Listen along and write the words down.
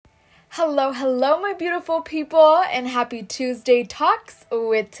Hello, my beautiful people, and happy Tuesday Talks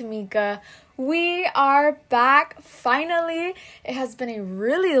with Tamika. We are back finally. It has been a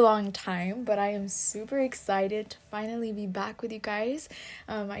really long time, but I am super excited to finally be back with you guys.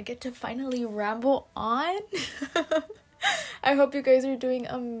 I get to finally ramble on. I hope you guys are doing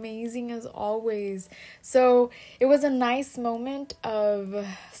amazing as always. So it was a nice moment of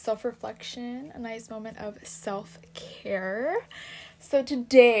self-reflection, a nice moment of self-care. So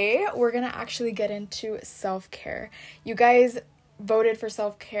today we're going to actually get into self-care. You guys voted for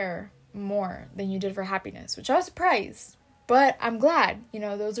self-care more than you did for happiness, which I was surprised. But I'm glad,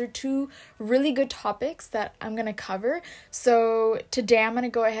 those are two really good topics that I'm going to cover. So today I'm going to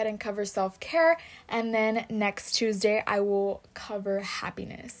go ahead and cover self-care, and then next Tuesday I will cover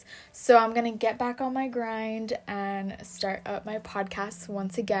happiness. So I'm going to get back on my grind and start up my podcast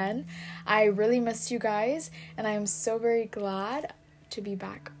once again. I really missed you guys, and I am so very glad to be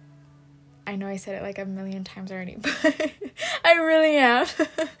back. I know I said it like a million times already, but I really am.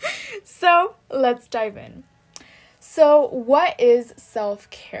 So let's dive in. So what is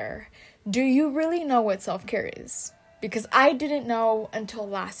self-care? Do you really know what self-care is? Because I didn't know until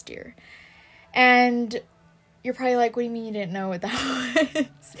last year. And you're probably like, what do you mean you didn't know what that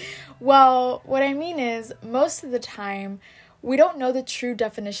was? Well, what I mean is most of the time, we don't know the true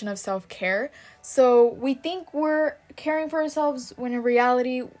definition of self-care. So we think we're caring for ourselves when in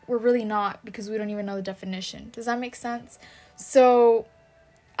reality, we're really not, because we don't even know the definition. Does that make sense? So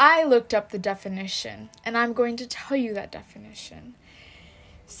I looked up the definition, and I'm going to tell you that definition.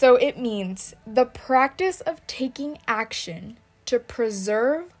 So it means the practice of taking action to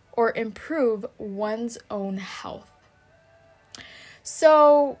preserve or improve one's own health.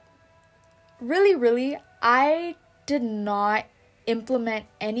 So really, I did not implement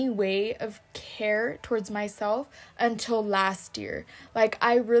any way of care towards myself until last year. Like,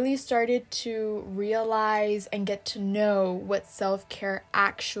 I really started to realize and get to know what self-care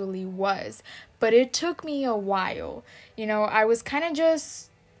actually was. But it took me a while. I was kind of just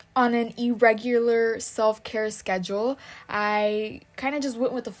on an irregular self-care schedule. I kind of just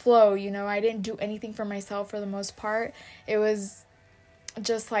went with the flow, I didn't do anything for myself for the most part. It was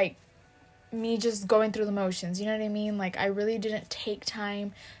just like me just going through the motions, you know what I mean? Like, I really didn't take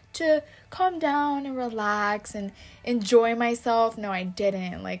time to calm down and relax and enjoy myself. No, I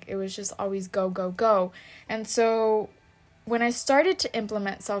didn't. Like, it was just always go. And so when I started to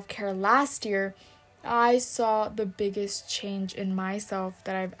implement self-care last year, I saw the biggest change in myself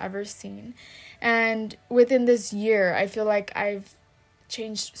that I've ever seen. And within this year, I feel like I've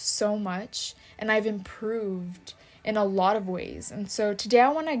changed so much and I've improved in a lot of ways. And so today I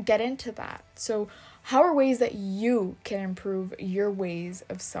want to get into that. So how are ways that you can improve your ways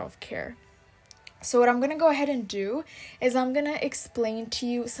of self-care? So what I'm going to go ahead and do is I'm going to explain to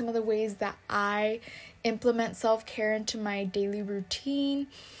you some of the ways that I implement self-care into my daily routine.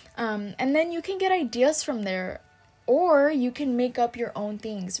 And then you can get ideas from there, or you can make up your own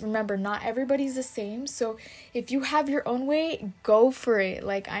things. Remember, not everybody's the same. So if you have your own way, go for it.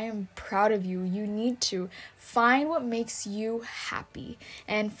 Like, I am proud of you. You need to find what makes you happy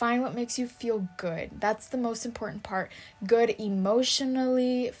and find what makes you feel good. That's the most important part. Good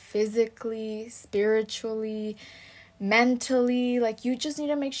emotionally, physically, spiritually, mentally. Like, you just need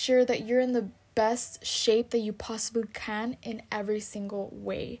to make sure that you're in the best shape that you possibly can in every single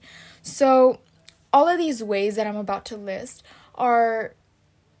way. So all of these ways that I'm about to list are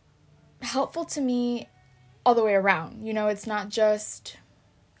helpful to me all the way around. It's not just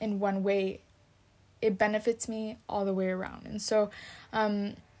in one way. It benefits me all the way around. And so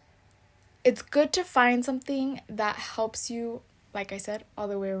it's good to find something that helps you, like I said, all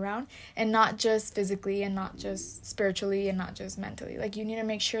the way around, and not just physically and not just spiritually and not just mentally. Like, you need to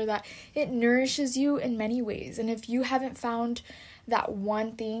make sure that it nourishes you in many ways. And if you haven't found that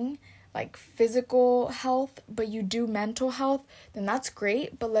one thing, like physical health, but you do mental health, then that's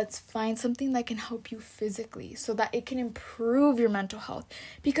great. But let's find something that can help you physically so that it can improve your mental health.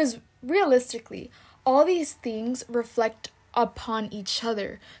 Because realistically, all these things reflect upon each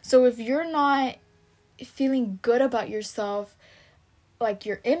other. So if you're not feeling good about yourself, like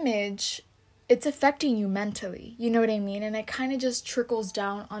your image, it's affecting you mentally. You know what I mean? And it kind of just trickles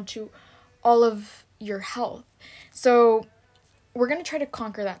down onto all of your health. So we're going to try to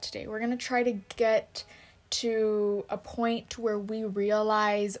conquer that today. We're going to try to get to a point where we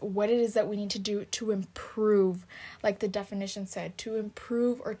realize what it is that we need to do to improve, like the definition said, to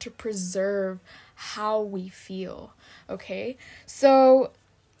improve or to preserve how we feel. Okay? So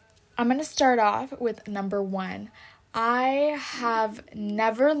I'm going to start off with number 1. I have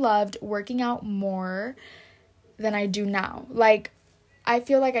never loved working out more than I do now. Like, I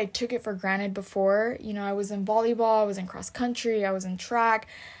feel like I took it for granted before. You know, I was in volleyball, I was in cross country, I was in track.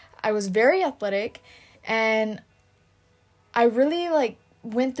 I was very athletic, and I really like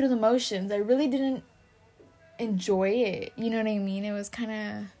went through the motions. I really didn't enjoy it. You know what I mean? It was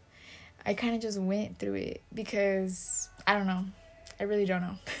I kind of just went through it because I don't know. I really don't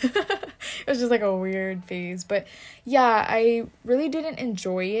know. It was just like a weird phase. But yeah, I really didn't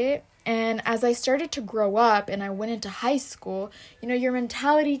enjoy it. And as I started to grow up and I went into high school, you know, your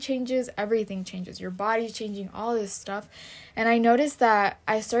mentality changes, everything changes, your body's changing, all this stuff. And I noticed that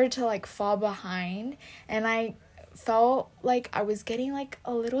I started to like fall behind, and I felt like I was getting like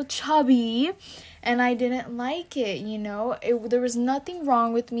a little chubby, and I didn't like it, you know. There was nothing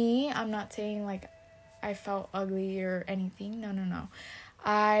wrong with me. I'm not saying like I felt ugly or anything. No.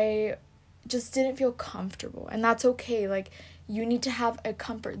 I just didn't feel comfortable, and that's okay. Like, you need to have a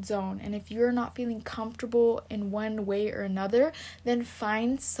comfort zone, and if you're not feeling comfortable in one way or another, then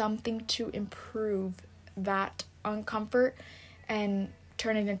find something to improve that uncomfort and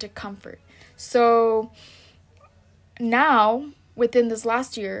turn it into comfort. So now, within this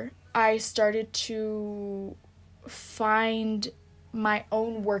last year, I started to find my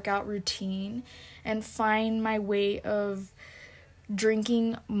own workout routine and find my way of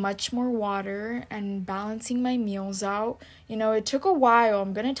drinking much more water and balancing my meals out. You know, it took a while.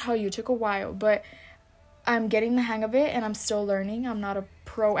 I'm going to tell you, it took a while, but I'm getting the hang of it, and I'm still learning. I'm not a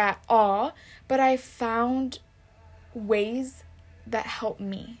pro at all, but I found ways that help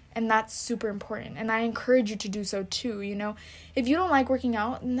me, and that's super important, and I encourage you to do so too. You know, if you don't like working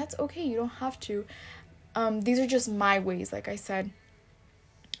out, then that's okay. You don't have to. These are just my ways, like I said.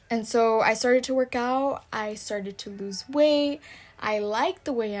 And so I started to work out. I started to lose weight. I like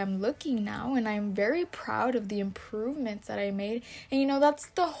the way I'm looking now, and I'm very proud of the improvements that I made. And, you know, that's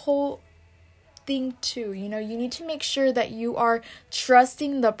the whole thing too. You know, you need to make sure that you are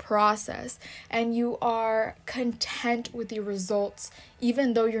trusting the process and you are content with your results,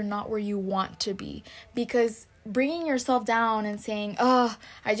 even though you're not where you want to be. Because bringing yourself down and saying, oh,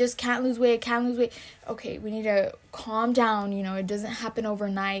 I just can't lose weight. Okay, we need to calm down. You know, it doesn't happen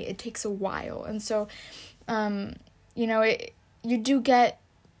overnight. It takes a while. And so, you know, you do get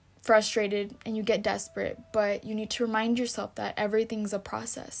frustrated and you get desperate, but you need to remind yourself that everything's a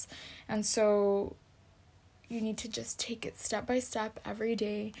process. And so you need to just take it step by step every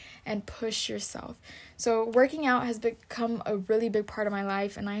day and push yourself. So working out has become a really big part of my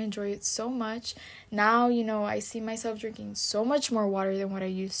life, and I enjoy it so much. Now, you know, I see myself drinking so much more water than what I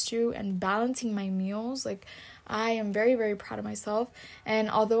used to, and balancing my meals. Like, I am very, very proud of myself. And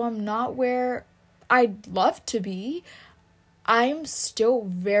although I'm not where I'd love to be, I'm still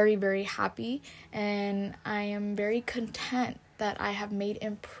very, very happy, and I am very content that I have made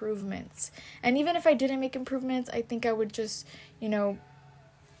improvements. And even if I didn't make improvements, I think I would just, you know,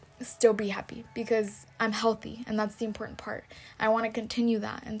 still be happy because I'm healthy, and that's the important part. I want to continue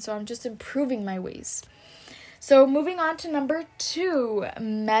that, and so I'm just improving my ways. So moving on to number 2,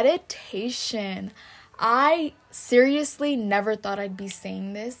 meditation. I seriously never thought I'd be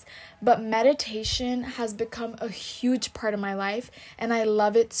saying this, but meditation has become a huge part of my life, and I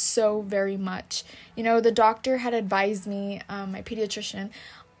love it so very much. You know, the doctor had advised me, my pediatrician,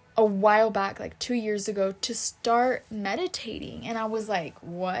 a while back, like 2 years ago, to start meditating, and I was like,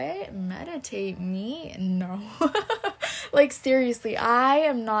 what? Meditate me? No. Like, seriously, I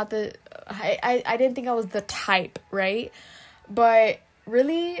am not I didn't think I was the type, right? But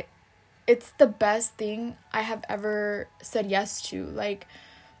really, it's the best thing I have ever said yes to. Like,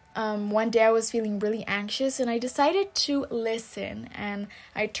 one day I was feeling really anxious, and I decided to listen, and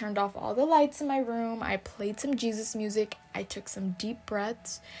I turned off all the lights in my room. I played some Jesus music. I took some deep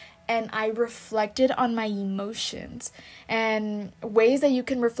breaths, and I reflected on my emotions. And ways that you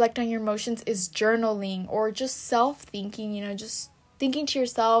can reflect on your emotions is journaling or just self-thinking, you know, just thinking to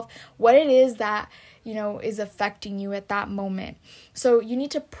yourself what it is that, you know, is affecting you at that moment. So you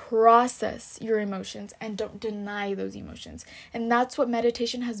need to process your emotions and don't deny those emotions. And that's what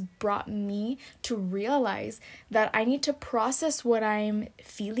meditation has brought me to realize, that I need to process what I'm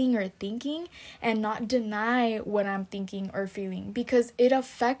feeling or thinking and not deny what I'm thinking or feeling, because it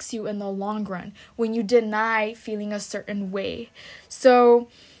affects you in the long run when you deny feeling a certain way. So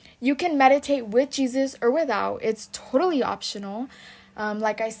you can meditate with Jesus or without. It's totally optional.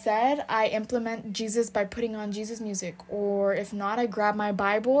 Like I said, I implement Jesus by putting on Jesus music, or if not, I grab my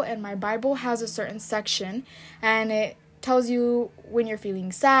Bible, and my Bible has a certain section, and it tells you when you're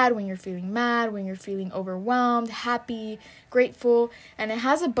feeling sad, when you're feeling mad, when you're feeling overwhelmed, happy, grateful, and it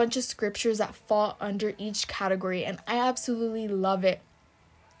has a bunch of scriptures that fall under each category, and I absolutely love it.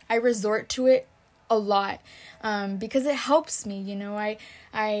 I resort to it a lot, because it helps me.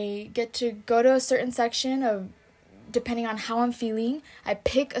 I get to go to a certain section of, depending on how I'm feeling, I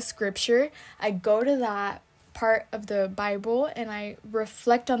pick a scripture, I go to that part of the Bible and I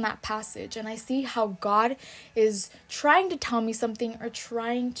reflect on that passage, and I see how God is trying to tell me something, or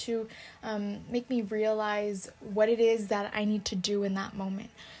trying to make me realize what it is that I need to do in that moment.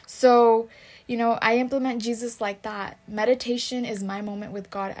 So, I implement Jesus like that. Meditation is my moment with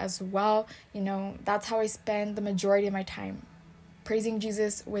God as well. That's how I spend the majority of my time, praising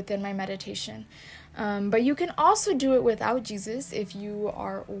Jesus within my meditation. But you can also do it without Jesus if you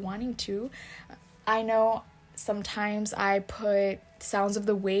are wanting to. I know sometimes I put sounds of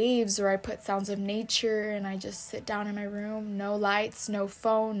the waves, or I put sounds of nature, and I just sit down in my room, no lights, no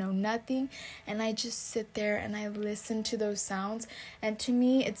phone, no nothing, and I just sit there and I listen to those sounds. And to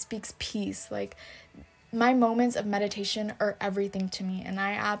me, it speaks peace. Like, my moments of meditation are everything to me, and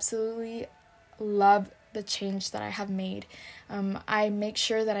I absolutely love the change that I have made. I make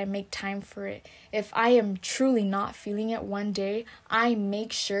sure that I make time for it. If I am truly not feeling it one day, I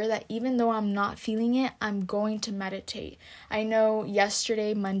make sure that even though I'm not feeling it, I'm going to meditate. I know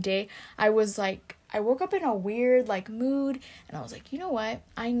yesterday, Monday, I woke up in a weird mood, and I was like, you know what?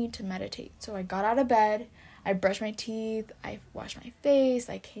 I need to meditate. So I got out of bed, I brushed my teeth, I washed my face,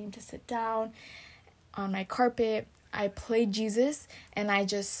 I came to sit down on my carpet, I played Jesus, and I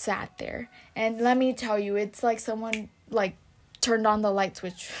just sat there. And let me tell you, it's like someone turned on the light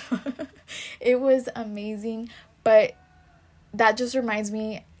switch. It was amazing, but that just reminds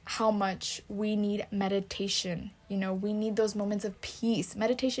me how much we need meditation. We need those moments of peace.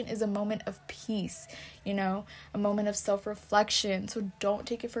 Meditation is a moment of peace, a moment of self-reflection. So don't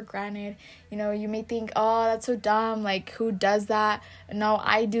take it for granted. You may think, oh, that's so dumb. Who does that? No,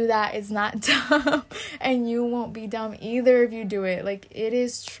 I do that. It's not dumb. And you won't be dumb either if you do it. It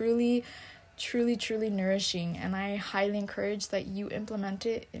is truly, truly nourishing, and I highly encourage that you implement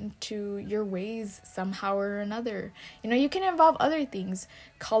it into your ways somehow or another. You can involve other things,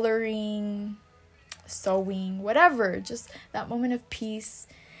 coloring, sewing, whatever, just that moment of peace,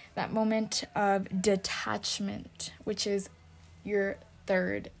 that moment of detachment, which is your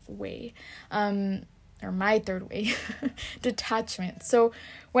third way, or my third way, detachment. So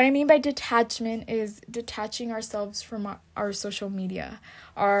what I mean by detachment is detaching ourselves from our social media,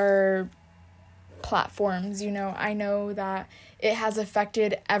 our platforms. I know that it has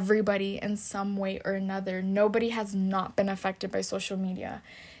affected everybody in some way or another. Nobody has not been affected by social media.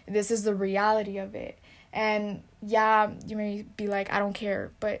 This is the reality of it. And yeah, you may be like, I don't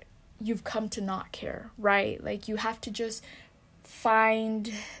care, but you've come to not care, right? You have to just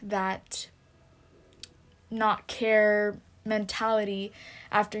find that not care mentality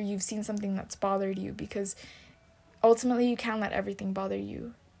after you've seen something that's bothered you, because ultimately you can't let everything bother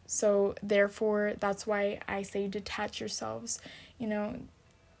you. So therefore, that's why I say detach yourselves.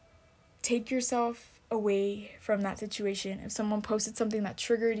 Take yourself away from that situation. If someone posted something that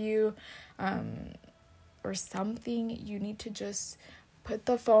triggered you, or something, you need to just put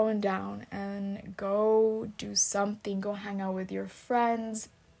the phone down and go do something. Go hang out with your friends.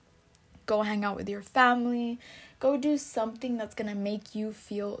 Go hang out with your family. Go do something that's going to make you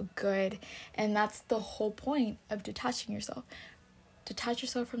feel good. And that's the whole point of detaching yourself. Detach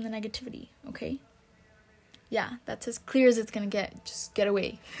yourself from the negativity, okay? Yeah, that's as clear as it's going to get. Just get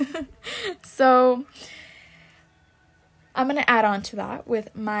away. So, I'm going to add on to that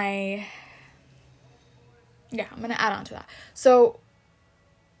So,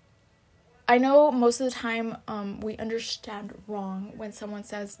 I know most of the time we understand wrong when someone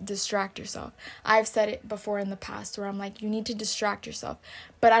says distract yourself. I've said it before in the past where I'm like, you need to distract yourself,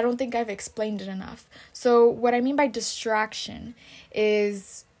 but I don't think I've explained it enough. So what I mean by distraction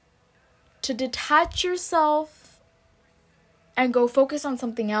is to detach yourself and go focus on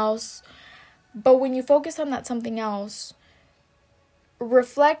something else. But when you focus on that something else,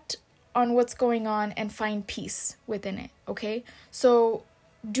 reflect on what's going on and find peace within it, okay? So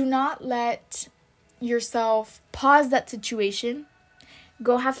do not let yourself pause that situation,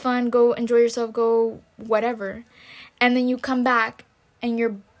 go have fun, go enjoy yourself, go whatever, and then you come back and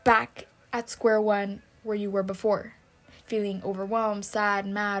you're back at square one where you were before, feeling overwhelmed, sad,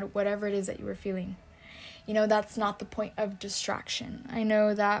 mad, whatever it is that you were feeling. That's not the point of distraction. I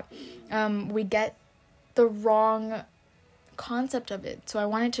know that we get the wrong concept of it, so I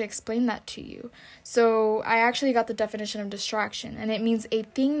wanted to explain that to you. So I actually got the definition of distraction, and it means a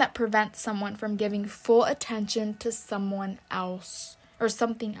thing that prevents someone from giving full attention to someone else or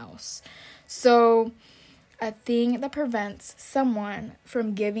something else. So a thing that prevents someone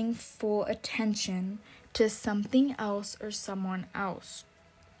from giving full attention to something else or someone else.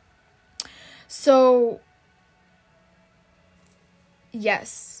 So,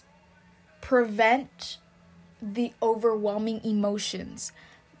 yes, prevent the overwhelming emotions,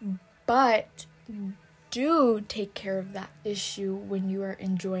 but do take care of that issue when you are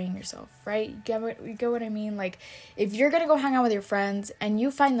enjoying yourself, right? You get what I mean? Like, if you're gonna go hang out with your friends and you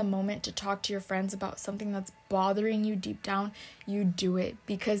find the moment to talk to your friends about something that's bothering you deep down, you do it,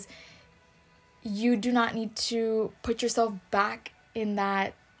 because you do not need to put yourself back in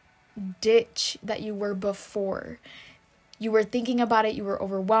that ditch that you were before. You were thinking about it, you were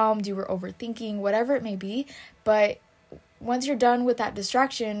overwhelmed, you were overthinking, whatever it may be, but once you're done with that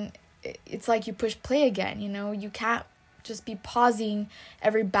distraction, it's like you push play again, you know? You can't just be pausing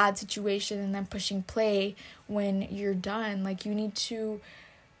every bad situation and then pushing play when you're done. Like, you need to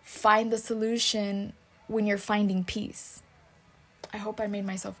find the solution when you're finding peace. I hope I made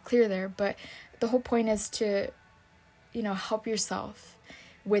myself clear there, but the whole point is to, help yourself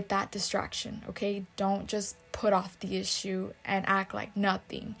with that distraction, okay? Don't just put off the issue and act like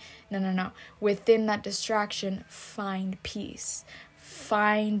nothing. No. Within that distraction, find peace.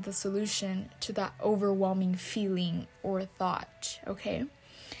 Find the solution to that overwhelming feeling or thought, okay?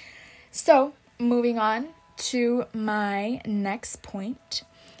 So, moving on to my next point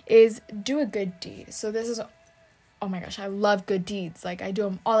is do a good deed. So this is, oh my gosh, I love good deeds. Like, I do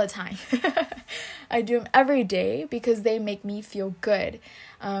them all the time. I do them every day because they make me feel good.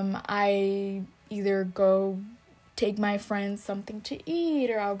 I either go take my friends something to eat,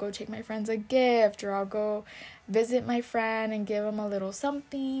 or I'll go take my friends a gift, or I'll go visit my friend and give them a little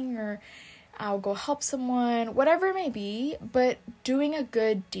something, or I'll go help someone, whatever it may be. But doing a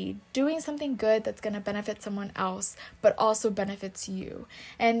good deed, doing something good that's going to benefit someone else, but also benefits you.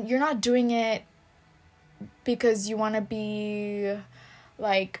 And you're not doing it because you want to be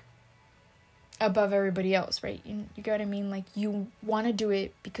like above everybody else, right? You get what I mean? Like, you want to do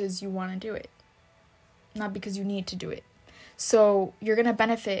it because you want to do it, not because you need to do it. So you're going to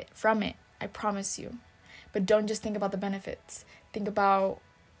benefit from it, I promise you. But don't just think about the benefits. Think about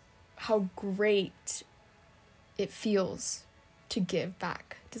how great it feels to give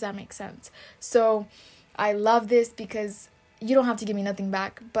back. Does that make sense? So I love this because you don't have to give me nothing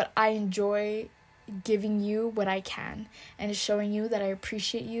back, but I enjoy giving you what I can and showing you that I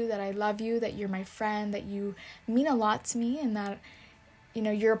appreciate you, that I love you, that you're my friend, that you mean a lot to me, and that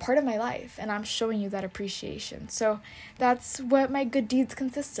you're a part of my life, and I'm showing you that appreciation. So that's what my good deeds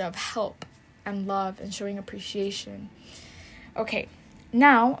consist of: help and love and showing appreciation. Okay,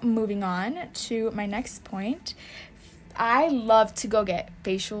 now moving on to my next point. I love to go get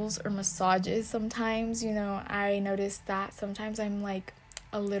facials or massages sometimes. I notice that sometimes I'm like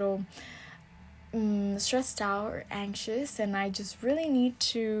a little stressed out or anxious, and I just really need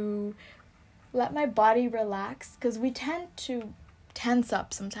to let my body relax, because we tend to tense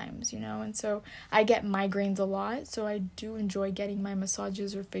up sometimes, and so I get migraines a lot, so I do enjoy getting my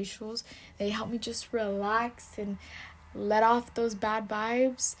massages or facials. They help me just relax and let off those bad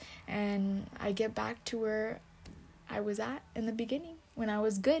vibes, and I get back to where I was at in the beginning when I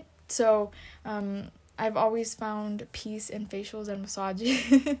was good. So I've always found peace in facials and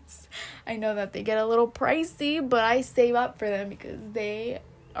massages. I know that they get a little pricey, but I save up for them because they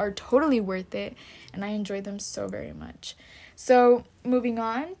are totally worth it, and I enjoy them so very much. So moving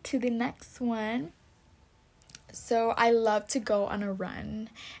on to the next one. So I love to go on a run,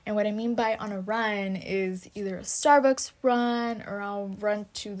 and what I mean by on a run is either a Starbucks run, or I'll run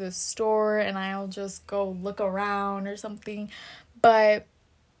to the store and I'll just go look around or something. But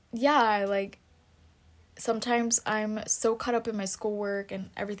yeah, like, sometimes I'm so caught up in my schoolwork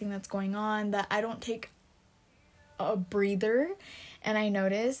and everything that's going on that I don't take a breather, and I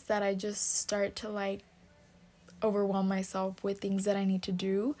notice that I just start to overwhelm myself with things that I need to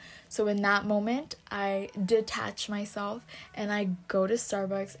do. So in that moment, I detach myself and I go to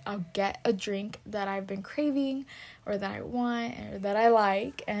Starbucks. I'll get a drink that I've been craving, or that I want, or that I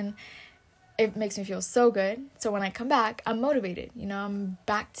like, and it makes me feel so good. So when I come back, I'm motivated. I'm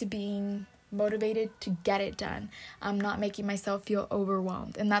back to being motivated to get it done. I'm not making myself feel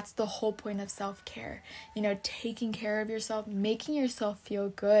overwhelmed. And that's the whole point of self-care. Taking care of yourself, making yourself feel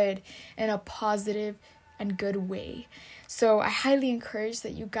good in a positive and good way. So I highly encourage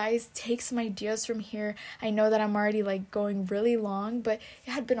that you guys take some ideas from here. I know that I'm already going really long, but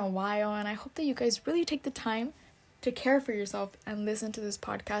it had been a while, and I hope that you guys really take the time to care for yourself and listen to this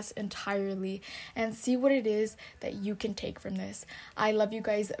podcast entirely and see what it is that you can take from this. I love you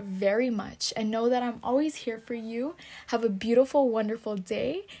guys very much, and know that I'm always here for you. Have a beautiful, wonderful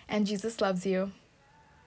day, and Jesus loves you.